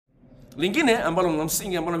Lingine ambalo la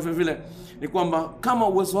msingi ambalo vile vile ni kwamba kama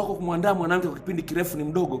uwezo wako kumwandaa mwanamke kwa kipindi kirefu ni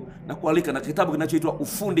mdogo, na kualika na kitabu kinachoitwa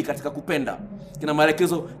Ufundi katika Kupenda. Kina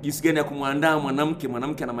maelekezo jinsi gani ya kumwandaa mwanamke.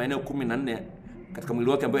 Mwanamke ana maeneo 14 katika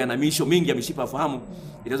mwili wake ambayo yana miisho mingi ya mishipa fahamu.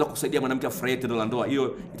 Itaweza kusaidia mwanamke afurahie tendo la ndoa.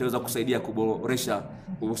 Hiyo itaweza kusaidia kuboresha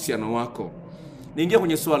uhusiano wako. Niingia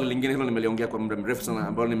kwenye swali lingine, hilo nimeliongea kwa muda mrefu sana,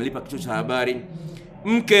 ambalo nimelipa kichwa cha habari: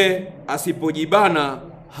 mke asipojibana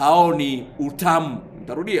haoni utamu.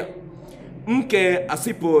 Nitarudia: mke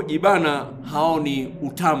asipojibana haoni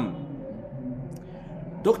utamu.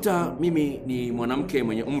 Dokta, mimi ni mwanamke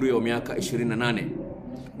mwenye umri wa miaka 28.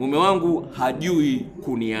 Mume wangu hajui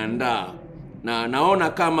kuniandaa na naona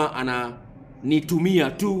kama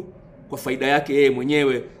ananitumia tu kwa faida yake yeye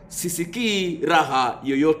mwenyewe. Sisikii raha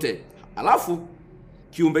yoyote. Alafu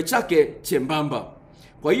kiumbe chake chembamba.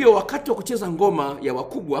 Kwa hiyo wakati wa kucheza ngoma ya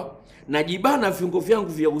wakubwa najibana viungo vyangu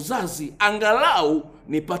vya uzazi angalau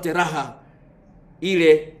nipate raha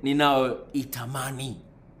ile ninayoitamani.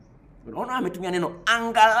 Unaona, ametumia neno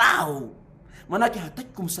angalau. Maana yake hataki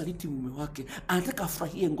kumsaliti mume wake, anataka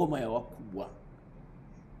afurahie ngoma ya wakubwa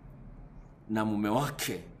na mume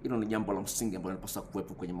wake. Hilo ni jambo la msingi ambalo linapaswa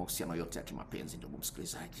kuwepo kwenye mahusiano yote ya kimapenzi, ndugu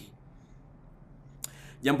msikilizaji.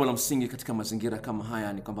 Jambo la msingi katika mazingira kama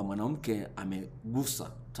haya ni kwamba mwanamke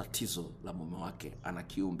amegusa tatizo la mume wake. Ana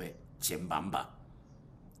kiumbe chembamba.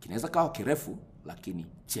 Kinaweza kawa kirefu lakini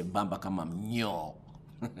chembamba kama mnyoo.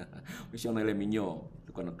 Ushaona ile minyoo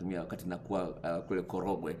tulikuwa natumia wakati nakuwa kule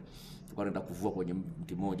Korogwe. Tulikuwa naenda kuvua kwenye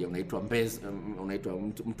mti mmoja unaitwa Mbeza, unaitwa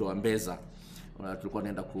mto wa Mbeza. Tulikuwa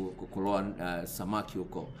naenda kuloa samaki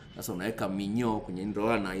huko. Sasa unaweka minyoo kwenye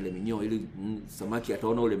ndoana ile minyoo ili samaki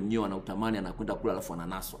ataona ule mnyoo na utamani, anakwenda kula alafu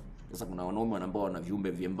ananaswa. Sasa kuna wanaume ambao wana viumbe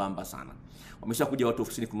vyembamba sana. Wameshakuja watu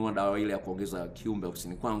ofisini kununua dawa ile ya kuongeza kiumbe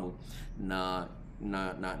ofisini kwangu na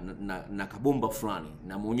kabomba fulani.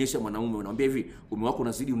 Na muonyesha mwanaume, unamwambia hivi, mume wako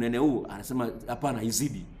unazidi unene huu? Anasema hapana,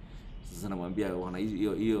 haizidi. Sasa namwambia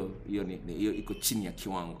hiyo iko chini ya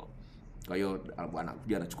kiwango. Kwa hiyo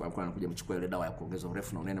anakuja mchukua ile dawa ya kuongeza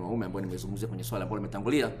urefu na unene wa mume ambayo nimezungumzia kwenye swali ambalo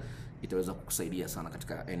limetangulia. Itaweza kukusaidia sana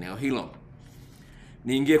katika eneo hilo.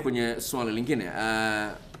 Niingie kwenye swali lingine.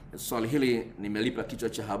 Swali hili nimelipa kichwa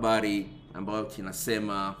cha habari ambayo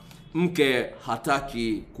kinasema mke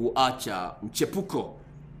hataki kuacha mchepuko.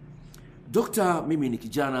 Dokta, mimi ni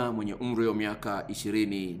kijana mwenye umri wa miaka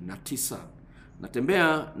 29.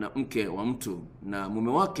 Natembea na mke wa mtu na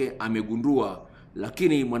mume wake amegundua,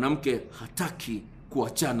 lakini mwanamke hataki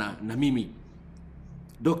kuachana na mimi.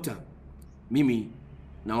 Dokta, mimi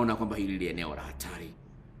naona kwamba hili ni eneo la hatari.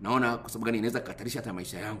 Naona kwa sababu gani inaweza kukatarisha hata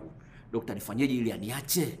maisha yangu. Dokta, nifanyeje ili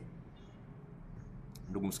aniache?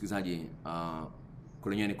 Ndugu msikilizaji,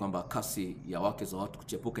 kulenyewe ni kwamba kasi ya wake za watu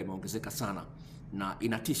kuchepuka imeongezeka sana na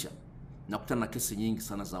inatisha. Nakutana na kesi nyingi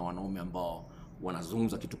sana za wanaume ambao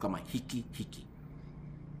wanazungumza kitu kama hiki.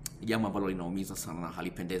 Jambo ambalo linaumiza sana na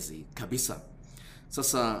halipendezi kabisa.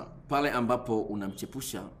 Sasa pale ambapo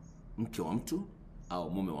unamchepusha mke wa mtu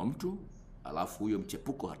au mume wa mtu, alafu huyo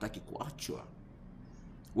mchepuko hataki kuachwa,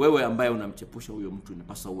 wewe ambaye unamchepusha huyo mtu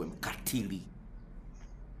inapaswa uwe mkatili.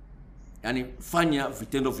 Yaani fanya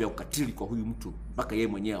vitendo vya ukatili kwa huyu mtu mpaka yeye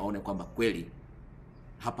mwenyewe aone kwamba kweli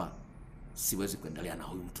hapa siwezi kuendelea na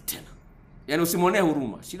huyu mtu tena. Yaani usimuonee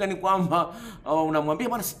huruma. Shida ni kwamba unamwambia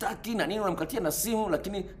bwana sitaki na nini, unamkatia na simu,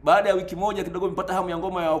 lakini baada ya wiki moja kidogo umepata hamu ya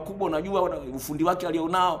ngoma ya wakubwa, unajua ufundi wake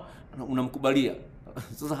alionao, unamkubalia.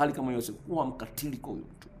 Sasa hali kama hiyo, kuwa mkatili kwa huyu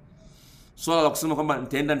mtu. Swala la kusema kwamba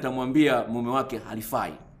nitamwambia mume wake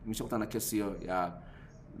halifai. Nimeshakutana na kesi hiyo ya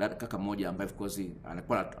kaka mmoja ambaye of course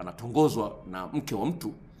anakuwa anatongozwa na mke wa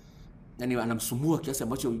mtu. Yaani anamsumbua kiasi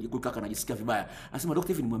ambacho kaka anajisikia vibaya. Anasema,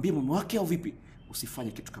 "Daktari, hivi nimwambie mume wake au vipi?"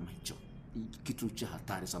 Usifanye kitu kama hicho. Kitu cha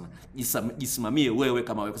hatari sana. Jisimamie wewe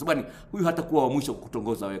kama wewe, kwa sababu huyu hata kuwa wa mwisho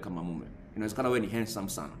kukutongoza wewe kama mume. Inawezekana wewe ni handsome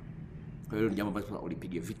sana. Kwa hiyo ni jambo ambalo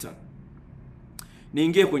ulipige vita.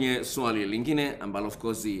 Niingie kwenye swali lingine ambalo of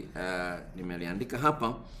course nimeliandika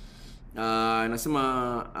hapa.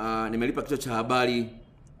 Nasema nimelipa kichwa cha habari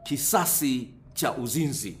kisasi cha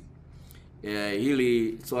uzinzi.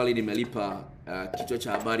 Hili swali nimelipa kichwa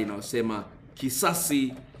cha habari inayosema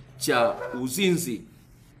kisasi cha uzinzi.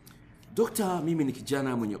 Dokta, mimi ni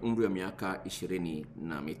kijana mwenye umri wa miaka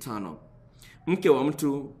 25. Mke wa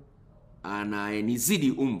mtu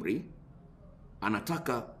anayenizidi umri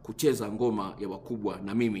anataka kucheza ngoma ya wakubwa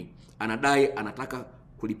na mimi. Anadai anataka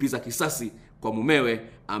kulipiza kisasi kwa mumewe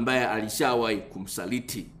ambaye alishawahi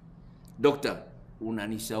kumsaliti. Dokta,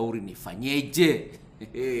 unanishauri nifanyeje?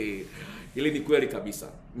 Hili ni kweli kabisa.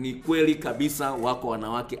 Ni kweli kabisa, wako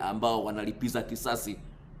wanawake ambao wanalipiza kisasi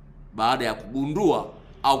baada ya kugundua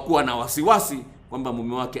au kuwa na wasiwasi kwamba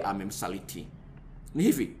mume wake amemsaliti. Ni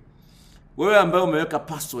hivi, wewe ambaye umeweka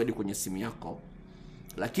password kwenye simu yako,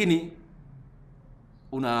 lakini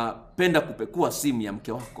unapenda kupekua simu ya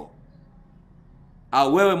mke wako,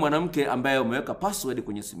 au wewe mwanamke ambaye umeweka password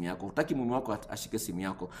kwenye simu yako, hutaki mume wako ashike simu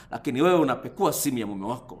yako, lakini wewe unapekua simu ya mume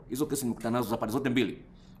wako. Hizo kesi nimekutana nazo hapa zote mbili.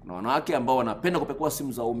 Kuna wanawake ambao wanapenda kupekua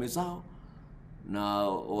simu za waume zao, na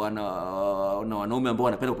wanaume ambao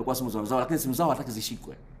wanapenda kupekua simu za waume zao, lakini simu zao hataki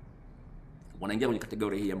zishikwe. Wanaingia kwenye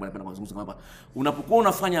kategoria hii ambayo napenda kuzungumza kwamba unapokuwa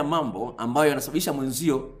unafanya mambo ambayo yanasababisha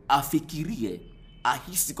mwenzio afikirie,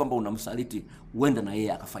 ahisi kwamba unamsaliti, huenda na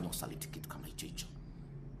yeye akafanya usaliti, kitu kama hicho.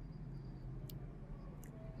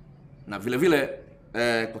 Na vile vile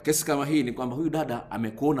kwa kesi kama hii ni kwamba huyu dada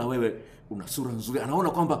amekuona wewe una sura nzuri, anaona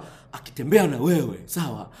kwamba akitembea na wewe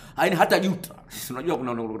sawa, haini hata juta. Unajua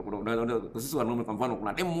kuna sisi wanaume, kwa mfano,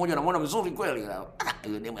 kuna demu mmoja anamuona mzuri kweli,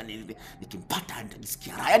 yule demu nikimpata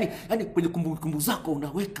nitajisikia raha. Yani kwenye kumbukumbu zako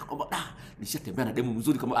unaweka kwamba nishatembea na demu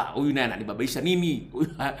mzuri, kama huyu naye ananibabaisha nini,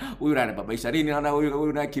 huyu naye ananibabaisha nini, na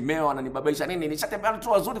huyu naye kimeo ananibabaisha nini, nishatembea na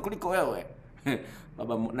watu wazuri kuliko wewe.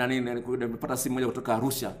 Baba nimepata simu moja kutoka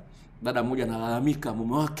Arusha. Dada mmoja analalamika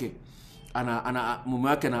mume wake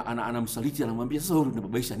anamsaliti, anamwambia sasa wewe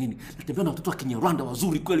unababaisha nini? Natembea na watoto wa Kinyarwanda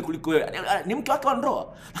wazuri kweli kuliko wewe. Ni mke wake wa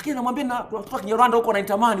ndoa, lakini anamwambia na watoto wa Kinyarwanda huko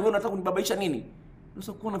anaitamani, wewe unataka kunibabaisha nini?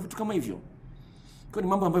 Unaweza kuona vitu kama hivyo. Kwa ni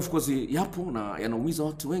mambo ambayo of course yapo na yanaumiza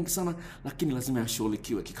watu wengi sana, lakini lazima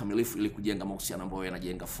yashughulikiwe kikamilifu ili kujenga mahusiano ambayo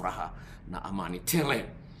yanajenga furaha na amani tele.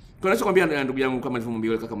 Kwa nini nakwambia ndugu yangu, kama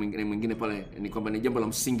nilivyomwambia kaka mwingine pale, ni kwamba ni jambo la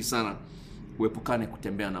msingi sana uepukane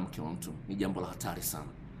kutembea na mke wa mtu. Ni jambo la hatari sana.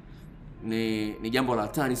 Ni jambo la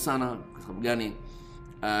hatari sana. Kwa sababu gani?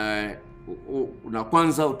 Na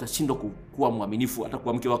kwanza utashindwa kuwa mwaminifu hata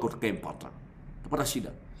kwa mke wako utakayempata. Utapata shida.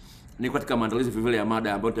 Ni katika maandalizi vile ya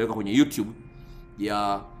mada ambayo tutaweka kwenye YouTube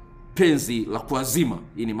ya penzi la kuazima.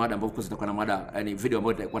 Hii ni mada ambayo itakuwa na mada, yani video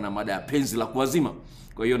ambayo itakuwa na mada ya penzi la kuazima.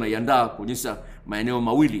 Kwa hiyo naiandaa kuonyesha maeneo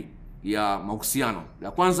mawili ya mahusiano.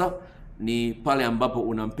 La kwanza ni pale ambapo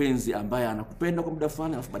una mpenzi ambaye anakupenda kwa muda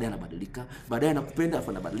fulani alafu baadaye anabadilika, baadaye anakupenda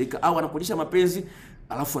alafu anabadilika, au anakuonyesha mapenzi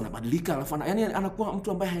alafu anabadilika, alafu yani anakuwa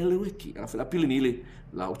mtu ambaye haeleweki. Alafu la pili ni ile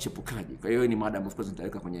la uchepukaji. Kwa hiyo ni mada ambayo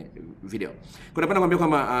nitaweka kwenye video. Kwa napenda kuambia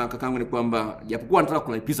kwamba kakaangu ni kwamba japokuwa anataka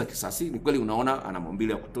kulipiza kisasi, ni kweli unaona ana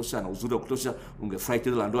maumbile ya kutosha, ana uzuri wa kutosha, ungefurahi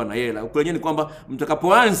tena la ndoa na yeye. Ukweli ni kwamba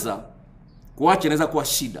mtakapoanza kuacha inaweza kuwa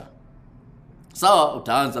shida. Sawa,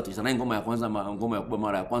 utaanza tuchana naye ngoma ya kwanza, ngoma ya kubwa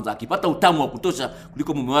mara ya kwanza, akipata utamu wa kutosha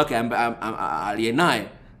kuliko mume wake aliyenaye,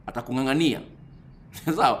 atakungangania.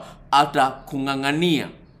 Sawa, atakungangania,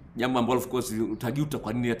 jambo ambalo of course utajuta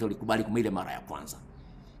kwa nini hata ulikubali kwa ile mara ya kwanza.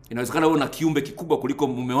 Inawezekana wewe una kiumbe kikubwa kuliko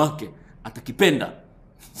mume wake, atakipenda.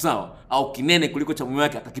 Sawa, au kinene kuliko cha mume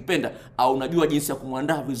wake, atakipenda, au unajua jinsi ya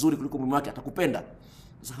kumwandaa vizuri kuliko mume wake, atakupenda.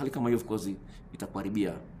 Sasa hali kama hiyo of course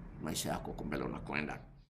itakuharibia maisha yako kwa mbele unakwenda.